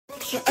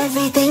You're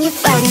everything you're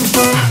fighting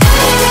for.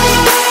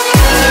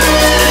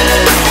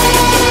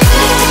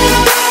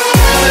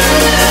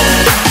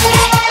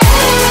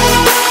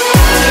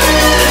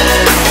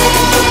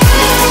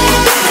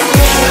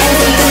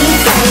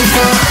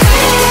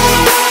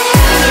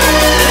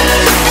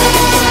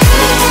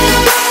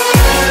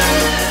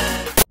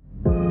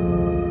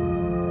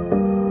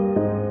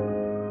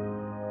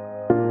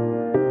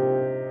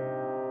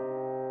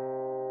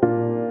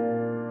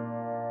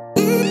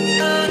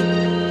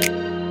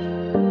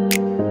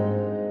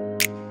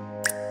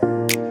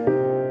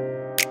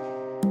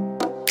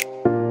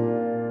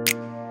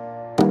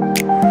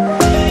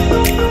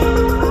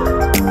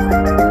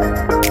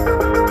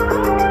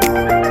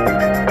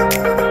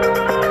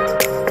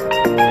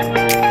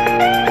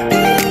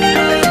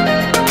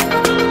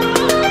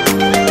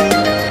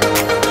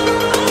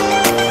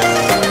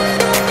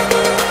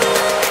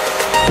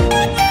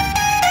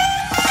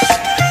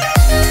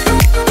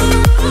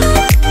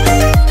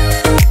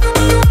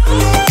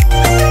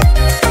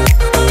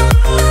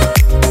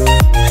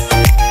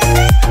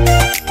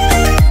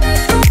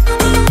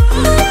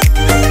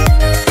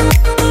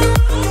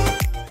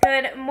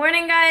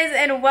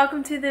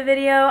 Welcome to the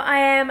video. I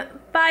am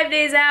 5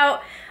 days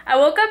out. I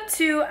woke up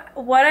to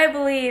what I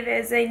believe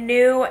is a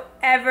new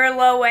ever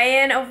low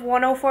weigh-in of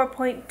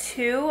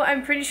 104.2.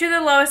 I'm pretty sure the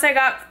lowest I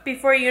got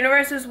before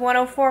Universe was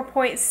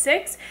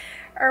 104.6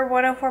 or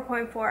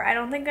 104.4. I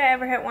don't think I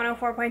ever hit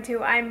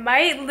 104.2. I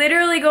might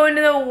literally go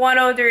into the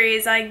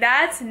 103s. Like,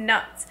 that's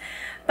nuts.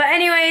 But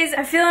anyways,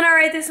 I'm feeling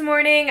alright this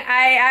morning.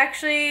 I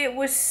actually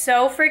was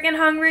so freaking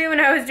hungry when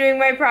I was doing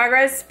my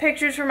progress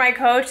pictures for my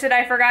coach that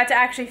I forgot to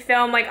actually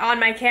film like on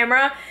my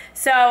camera.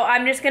 So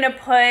I'm just gonna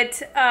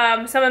put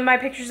some of my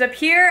pictures up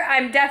here.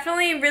 I'm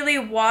definitely really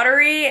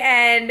watery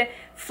and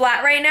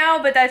flat right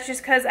now, but that's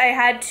just because I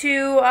had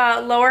two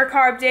lower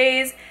carb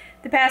days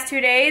the past 2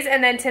 days,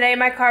 and then today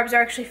my carbs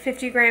are actually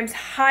 50 grams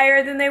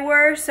higher than they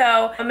were,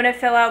 so I'm gonna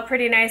fill out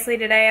pretty nicely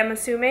today, I'm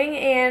assuming,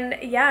 and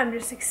yeah, I'm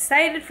just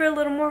excited for a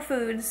little more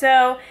food.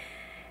 So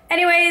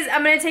anyways,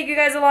 I'm gonna take you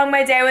guys along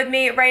my day with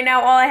me. Right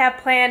now all I have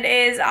planned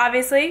is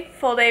obviously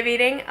full day of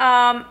eating.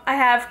 I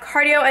have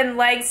cardio and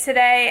legs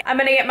today. I'm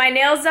gonna get my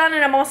nails done,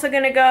 and I'm also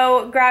gonna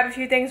go grab a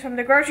few things from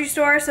the grocery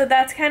store, so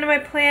that's kind of my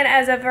plan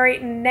as of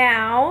right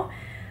now.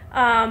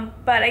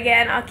 But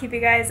again, I'll keep you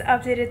guys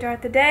updated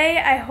throughout the day.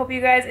 I hope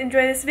you guys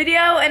enjoy this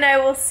video, and I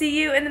will see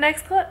you in the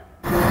next clip.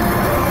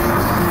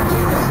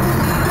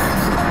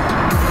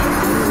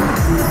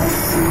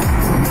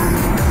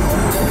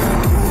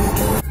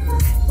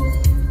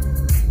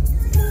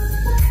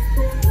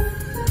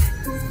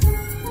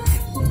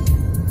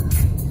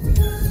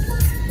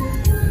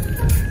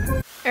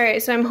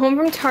 Alright, so I'm home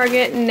from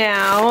Target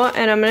now,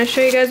 and I'm going to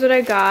show you guys what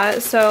I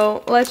got.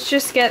 So let's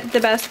just get the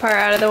best part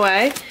out of the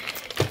way.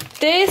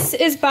 This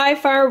is by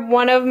far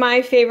one of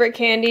my favorite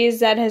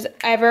candies that has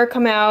ever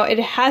come out. It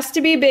has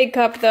to be Big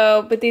Cup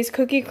though, but these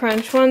Cookie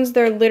Crunch ones,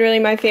 they're literally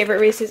my favorite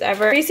Reese's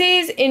ever.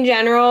 Reese's in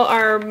general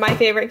are my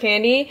favorite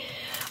candy.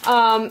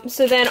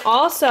 So then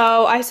also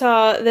I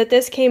saw that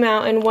this came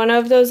out, and one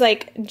of those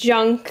like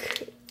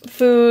junk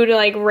food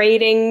like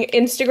rating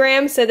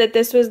Instagram said that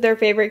this was their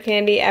favorite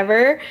candy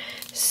ever.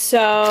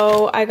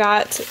 So I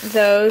got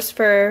those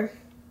for,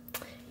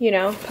 you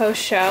know, post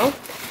show.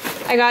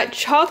 I got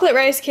chocolate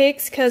rice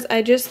cakes because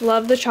I just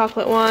love the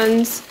chocolate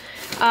ones.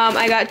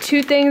 I got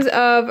 2 things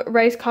of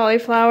rice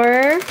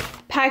cauliflower,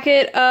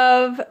 packet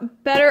of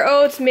Better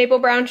Oats maple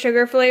brown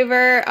sugar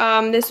flavor.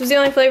 This was the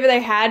only flavor they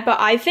had, but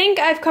I think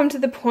I've come to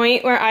the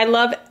point where I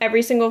love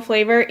every single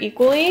flavor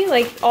equally.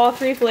 Like, all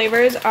 3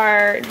 flavors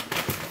are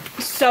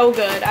so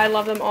good. I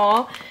love them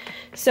all.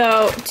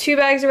 So 2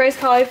 bags of rice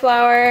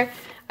cauliflower.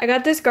 I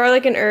got this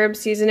garlic and herb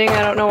seasoning.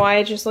 I don't know why,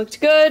 it just looked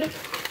good.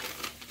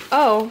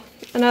 Oh,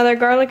 another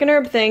garlic and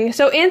herb thing.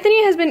 So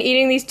Anthony has been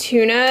eating these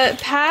tuna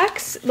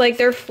packs, like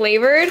they're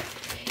flavored.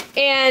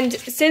 And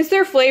since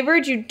they're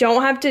flavored, you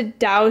don't have to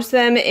douse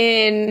them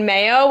in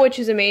mayo, which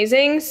is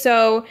amazing.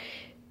 So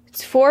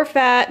it's 4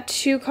 fat,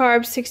 2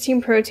 carbs,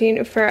 16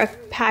 protein for a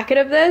packet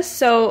of this.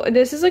 So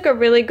this is like a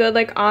really good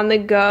like on the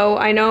go.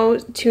 I know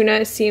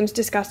tuna seems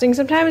disgusting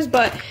sometimes,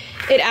 but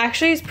it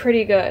actually is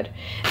pretty good.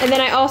 And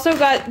then I also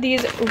got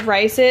these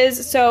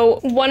rices. So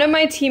one of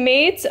my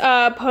teammates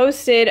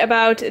posted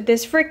about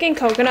this freaking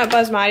coconut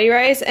basmati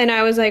rice, and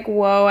I was like,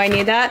 whoa, I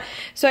need that.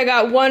 So I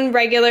got 1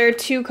 regular,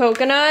 2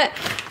 coconut.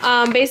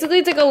 Basically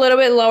it's like a little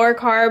bit lower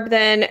carb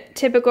than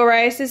typical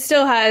rice. It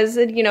still has,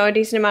 you know, a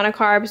decent amount of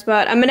carbs,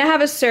 but I'm gonna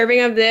have a serving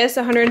of this,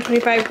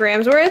 125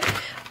 grams worth,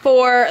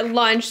 for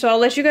lunch. So I'll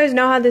let you guys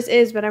know how this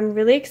is, but I'm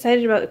really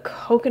excited about the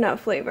coconut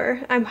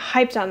flavor. I'm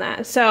hyped on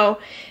that. So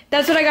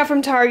that's what I got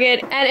from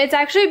Target, and it's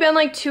actually been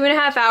like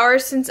 2.5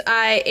 hours since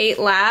I ate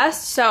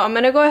last, so I'm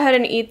gonna go ahead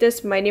and eat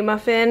this Mighty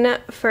Muffin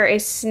for a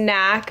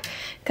snack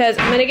because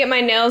I'm gonna get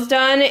my nails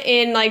done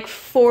in like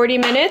 40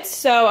 minutes,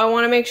 so I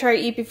want to make sure I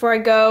eat before I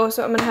go.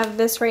 So I'm gonna have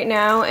this right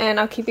now, and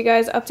I'll keep you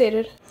guys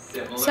updated.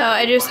 So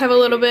I just have a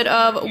little bit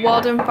of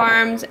Walden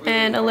Farms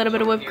and a little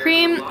bit of whipped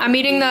cream. I'm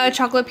eating the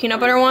chocolate peanut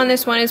butter one.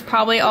 This one is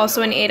probably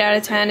also an 8 out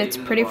of 10. It's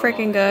pretty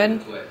freaking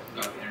good.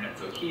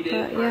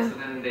 But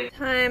yeah,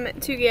 time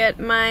to get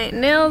my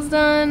nails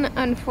done.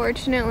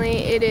 Unfortunately,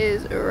 it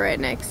is right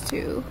next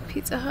to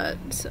Pizza Hut,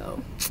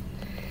 so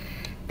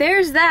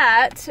there's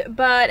that.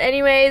 But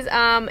anyways,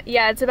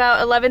 yeah, it's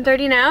about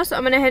 11:30 now, so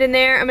I'm gonna head in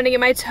there. I'm gonna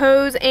get my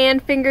toes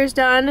and fingers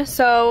done.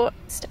 So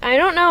I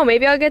don't know,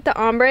 maybe I'll get the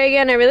ombre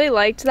again. I really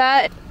liked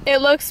that.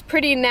 It looks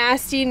pretty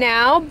nasty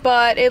now,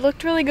 but it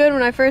looked really good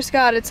when I first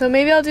got it, so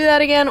maybe I'll do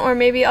that again, or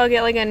maybe I'll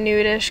get like a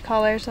nudish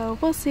color, so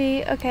we'll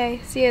see.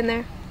 Okay, see you in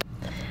there.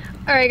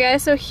 Alright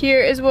guys, so here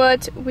is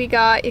what we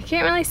got. You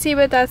can't really see,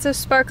 but that's a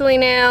sparkly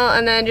nail,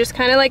 and then just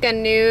kind of like a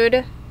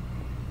nude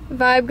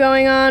vibe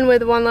going on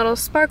with one little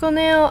sparkle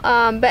nail.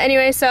 But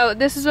anyway, so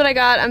this is what I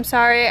got. I'm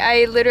sorry,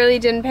 I literally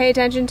didn't pay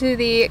attention to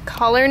the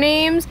color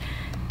names,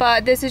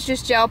 but this is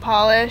just gel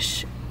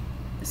polish,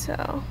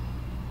 so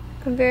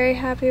I'm very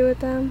happy with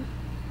them.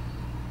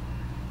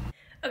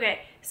 Okay,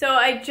 so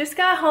I just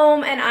got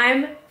home and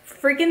I'm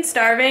freaking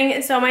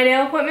starving. So my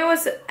nail appointment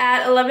was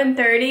at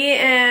 11:30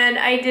 and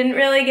I didn't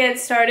really get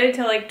started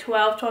till like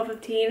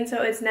 12:15,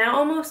 so it's now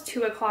almost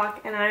 2 o'clock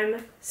and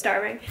I'm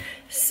starving.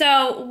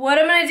 So what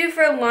I'm gonna do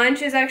for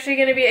lunch is actually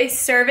gonna be a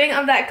serving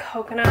of that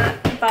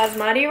coconut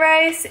basmati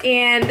rice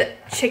and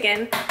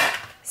chicken.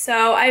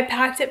 So I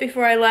packed it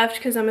before I left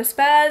because I'm a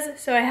spaz.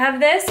 So I have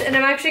this, and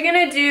I'm actually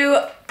gonna do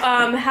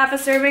half a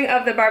serving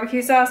of the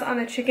barbecue sauce on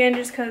the chicken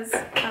just because,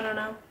 I don't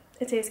know,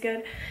 it tastes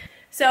good.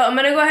 So I'm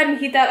gonna go ahead and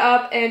heat that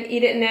up and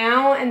eat it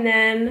now and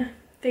then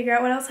figure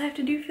out what else I have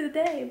to do for the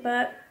day.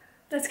 But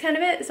that's kind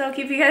of it, so I'll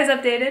keep you guys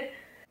updated.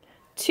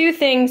 Two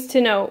things to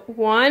note.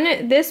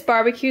 One, this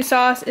barbecue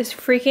sauce is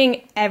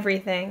freaking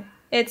everything.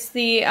 It's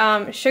the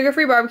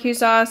sugar-free barbecue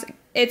sauce.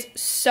 It's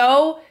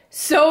so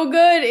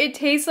good. It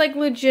tastes like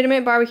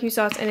legitimate barbecue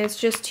sauce, and it's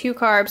just 2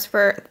 carbs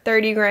for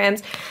 30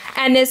 grams.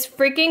 And this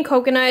freaking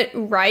coconut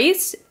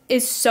rice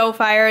is so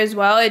fire as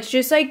well. It's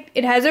just like,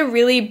 it has a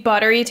really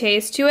buttery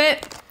taste to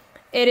it.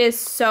 It is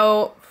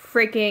so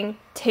freaking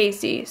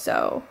tasty.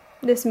 So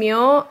this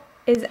meal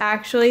is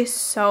actually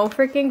so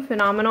freaking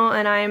phenomenal,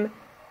 and I'm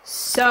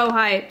so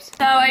hyped.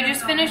 So I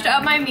just finished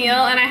up my meal,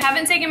 and I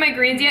haven't taken my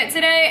greens yet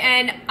today,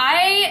 and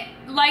I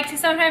like to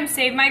sometimes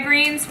save my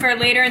greens for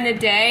later in the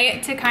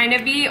day to kind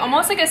of be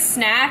almost like a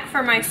snack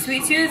for my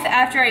sweet tooth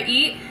after I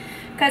eat,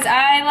 because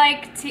I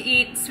like to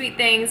eat sweet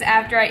things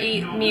after I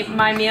eat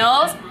my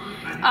meals.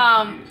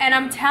 And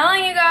I'm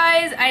telling you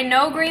guys, I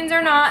know greens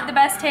are not the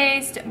best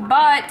taste,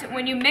 but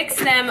when you mix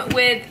them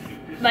with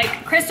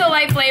like Crystal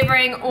Light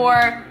flavoring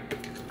or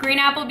green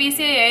apple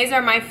BCAAs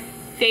are my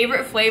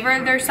favorite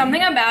flavor. There's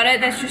something about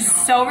it that's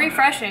just so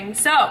refreshing.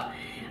 So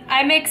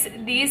I mix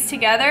these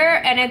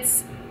together and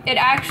it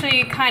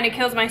actually kind of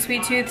kills my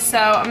sweet tooth, so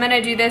I'm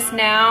gonna do this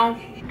now.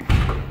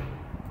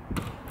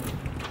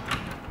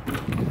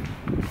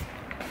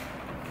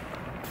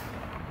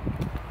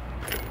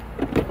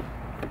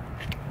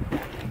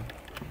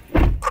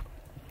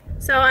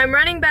 So I'm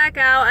running back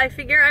out. I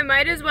figure I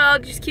might as well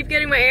just keep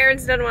getting my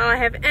errands done while I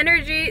have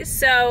energy.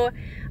 So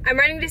I'm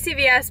running to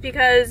CVS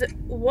because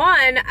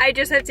 1, I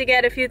just had to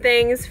get a few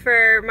things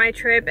for my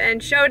trip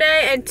and show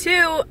day, and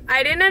 2,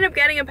 I didn't end up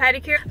getting a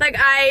pedicure. Like,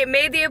 I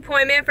made the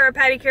appointment for a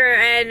pedicure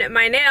and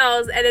my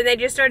nails, and then they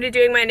just started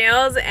doing my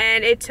nails,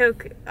 and it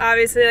took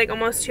obviously like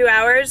almost 2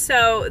 hours.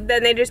 So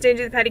then they just didn't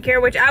do the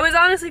pedicure, which I was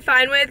honestly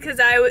fine with because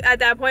I at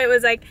that point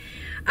was like,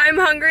 I'm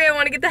hungry, I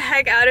want to get the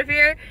heck out of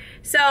here.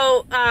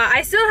 So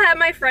I still have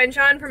my French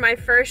on for my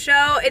first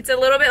show. It's a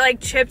little bit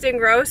like chipped and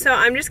gross, so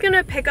I'm just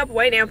gonna pick up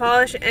white nail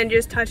polish and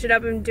just touch it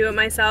up and do it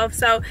myself.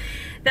 So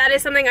that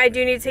is something I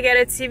do need to get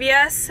at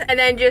CVS, and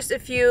then just a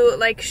few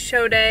like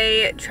show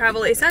day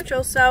travel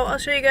essentials. So I'll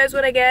show you guys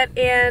what I get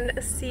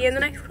and see you in the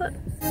next clip.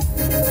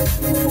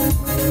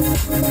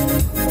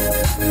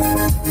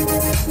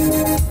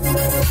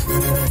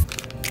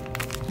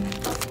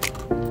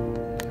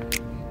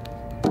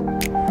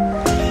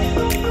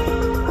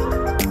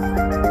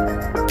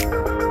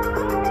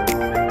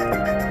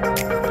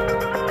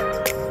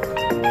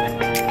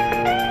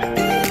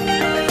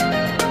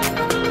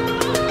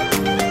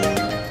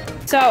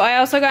 So I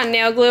also got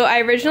nail glue.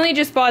 I originally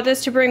just bought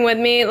this to bring with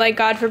me, like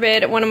God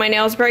forbid one of my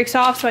nails breaks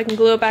off so I can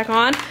glue it back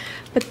on.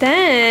 But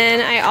then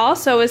I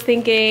also was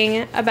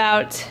thinking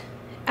about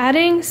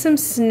adding some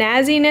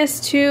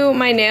snazziness to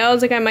my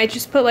nails. Like I might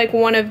just put like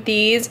one of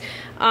these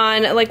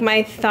on like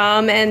my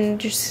thumb and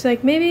just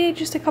like maybe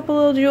just a couple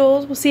little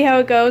jewels. We'll see how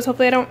it goes.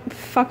 Hopefully I don't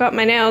fuck up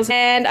my nails.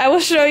 And I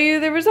will show you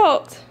the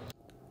result.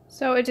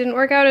 So it didn't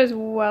work out as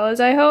well as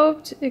I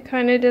hoped. It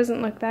kind of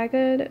doesn't look that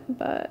good,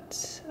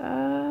 but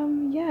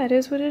yeah, it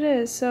is what it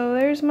is. So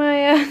there's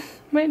my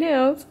my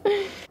nails.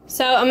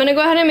 So I'm gonna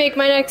go ahead and make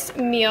my next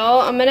meal.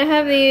 I'm gonna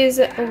have these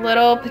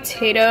little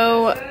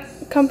potato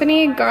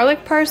company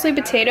garlic parsley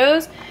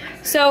potatoes.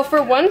 So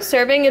for one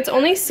serving, it's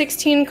only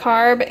 16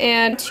 carb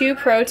and 2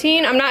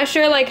 protein. I'm not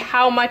sure like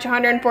how much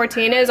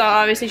 114 is.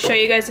 I'll obviously show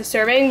you guys the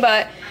serving,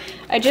 but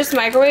I just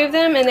microwaved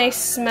them and they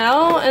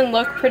smell and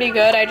look pretty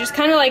good. I just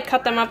kind of like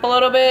cut them up a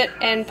little bit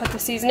and put the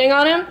seasoning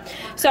on them.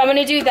 So I'm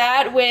gonna do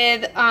that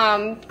with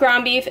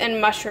ground beef and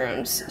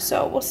mushrooms.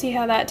 So we'll see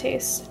how that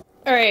tastes.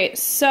 Alright,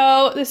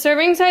 so the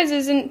serving size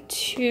isn't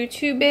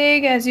too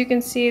big. As you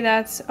can see,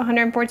 that's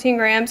 114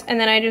 grams. And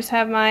then I just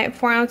have my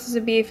 4 ounces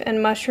of beef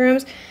and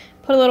mushrooms.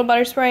 Put a little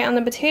butter spray on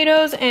the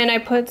potatoes, and I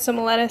put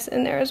some lettuce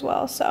in there as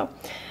well. So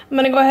I'm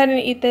gonna go ahead and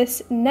eat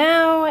this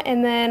now,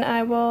 and then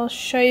I will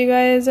show you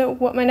guys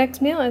what my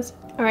next meal is.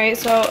 Alright,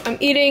 so I'm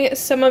eating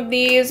some of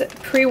these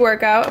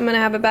pre-workout. I'm gonna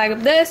have a bag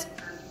of this.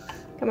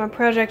 Got my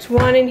Project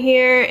 1 in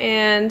here,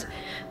 and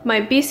my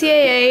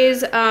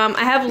BCAAs.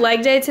 I have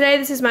leg day today.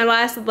 This is my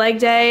last leg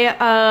day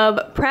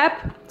of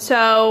prep,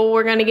 so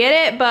we're gonna get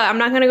it, but I'm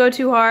not gonna go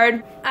too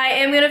hard. I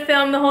am gonna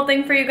film the whole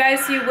thing for you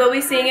guys, so you will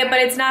be seeing it, but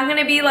it's not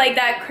gonna be like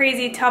that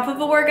crazy tough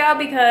of a workout,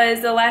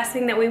 because the last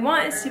thing that we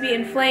want is to be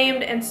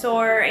inflamed and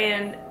sore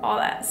and all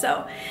that.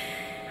 So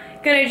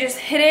gonna just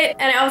hit it,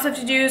 and I also have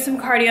to do some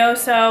cardio,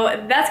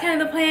 so that's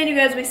kind of the plan. You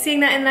guys will be seeing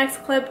that in the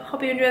next clip.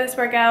 Hope you enjoy this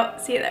workout.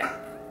 See you there.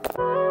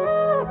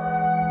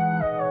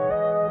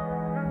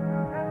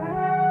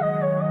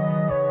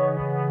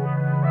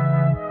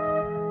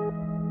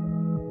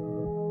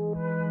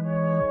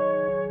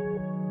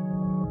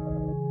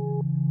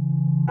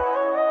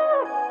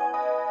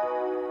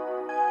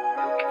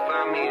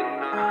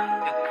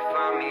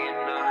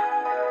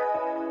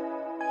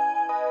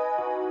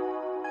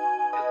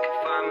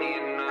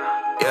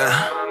 Yeah,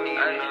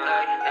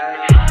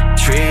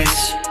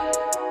 trees.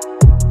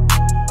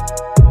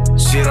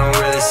 She don't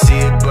really see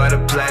it, but the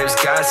players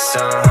got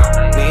some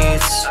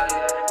needs.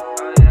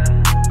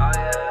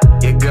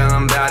 Yeah, girl,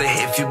 I'm bout it.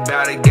 If you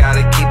bout it,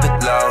 gotta keep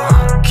it low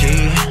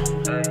key.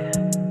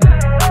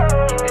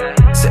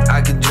 Said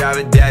I could drive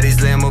a daddy's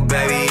Lambo,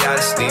 baby. I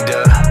just need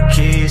the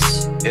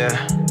keys. Yeah,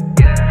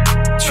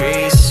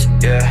 trees.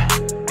 Yeah,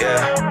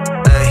 yeah.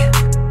 Ay,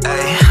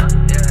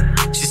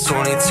 ay. She's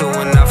 22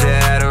 and off the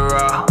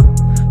Adderall.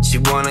 She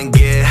wanna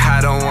get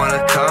high, don't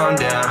wanna calm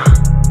down.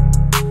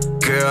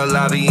 Girl,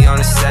 I be on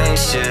the same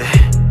shit,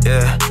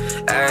 yeah.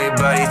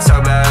 Everybody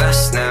talk about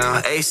us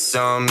now. Ace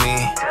on me,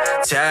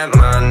 tap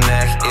my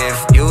neck.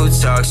 If you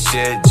talk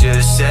shit,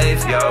 just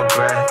save your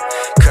breath.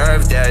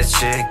 Curve that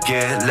shit,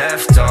 get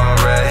left on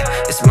red.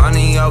 It's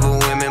money over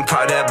women,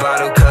 pop that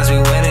bottle cause we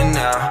winning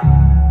now.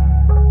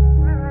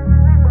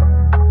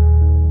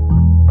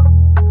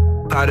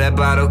 Pop that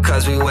bottle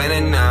cause we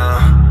winning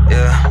now,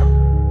 yeah.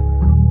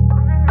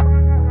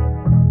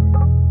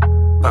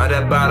 Pop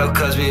that bottle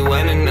cause we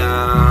winning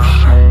now.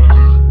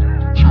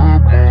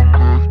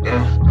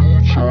 Yeah.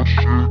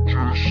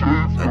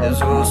 Cut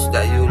those rules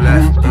that you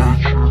left,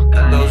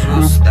 cut those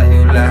rules that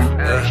you left,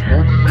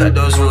 cut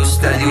those rules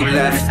that you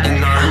left in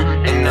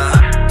the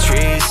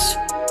trees.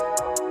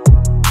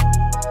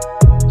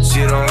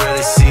 She don't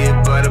really see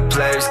it, but the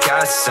players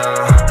got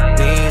some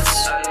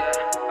needs.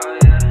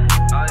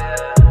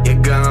 Yeah,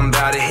 girl, I'm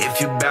bout it. If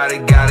you bout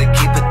it, gotta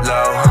keep it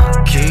low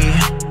key.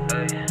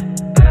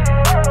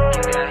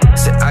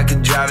 I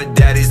could drive a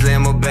daddy's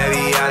Lambo,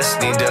 baby, I just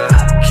need the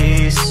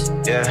keys,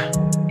 yeah,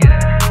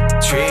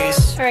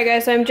 trees. Alright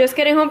guys, so I'm just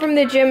getting home from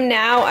the gym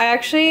now. I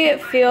actually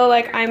feel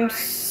like I'm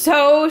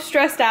so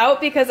stressed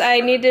out because I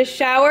need to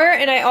shower,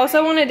 and I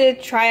also wanted to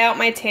try out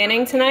my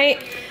tanning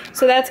tonight.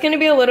 So that's going to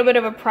be a little bit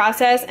of a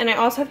process, and I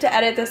also have to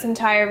edit this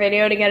entire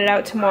video to get it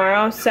out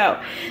tomorrow. So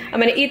I'm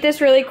going to eat this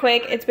really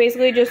quick. It's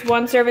basically just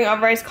 1 serving of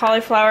rice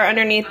cauliflower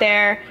underneath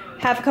there,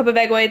 half a cup of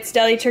egg whites,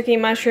 deli turkey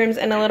mushrooms,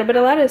 and a little bit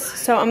of lettuce.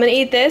 So I'm gonna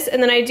eat this,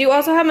 and then I do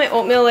also have my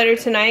oatmeal later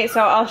tonight, so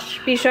I'll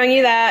be showing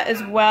you that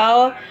as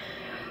well.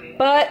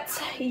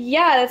 But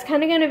yeah, that's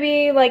kind of gonna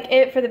be like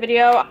it for the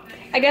video.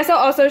 I guess I'll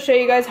also show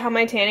you guys how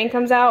my tanning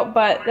comes out,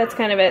 but that's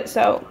kind of it.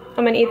 So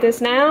I'm gonna eat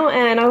this now,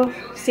 and I'll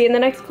see you in the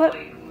next clip.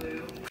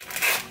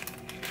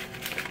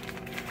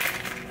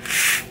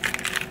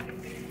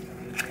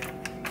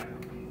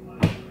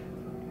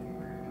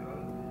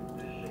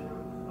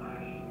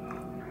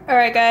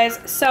 Alright guys,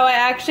 so I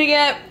actually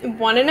get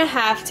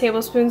 1.5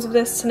 tablespoons of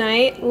this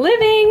tonight,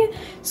 living.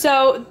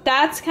 So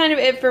that's kind of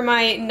it for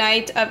my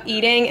night of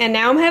eating, and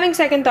now I'm having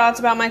second thoughts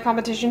about my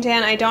competition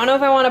tan. I don't know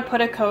if I want to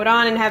put a coat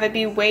on and have it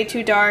be way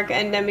too dark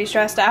and then be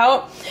stressed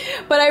out,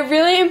 but I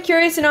really am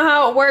curious to know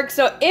how it works.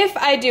 So if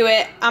I do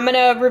it, I'm going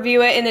to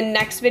review it in the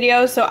next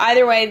video. So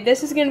either way,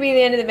 this is going to be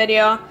the end of the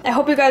video. I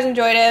hope you guys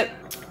enjoyed it,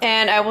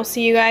 and I will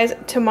see you guys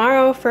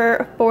tomorrow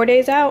for 4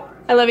 days out.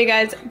 I love you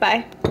guys.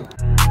 Bye.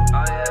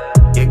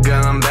 Yeah,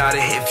 girl, I'm bout it.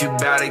 If you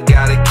bout it,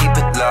 gotta keep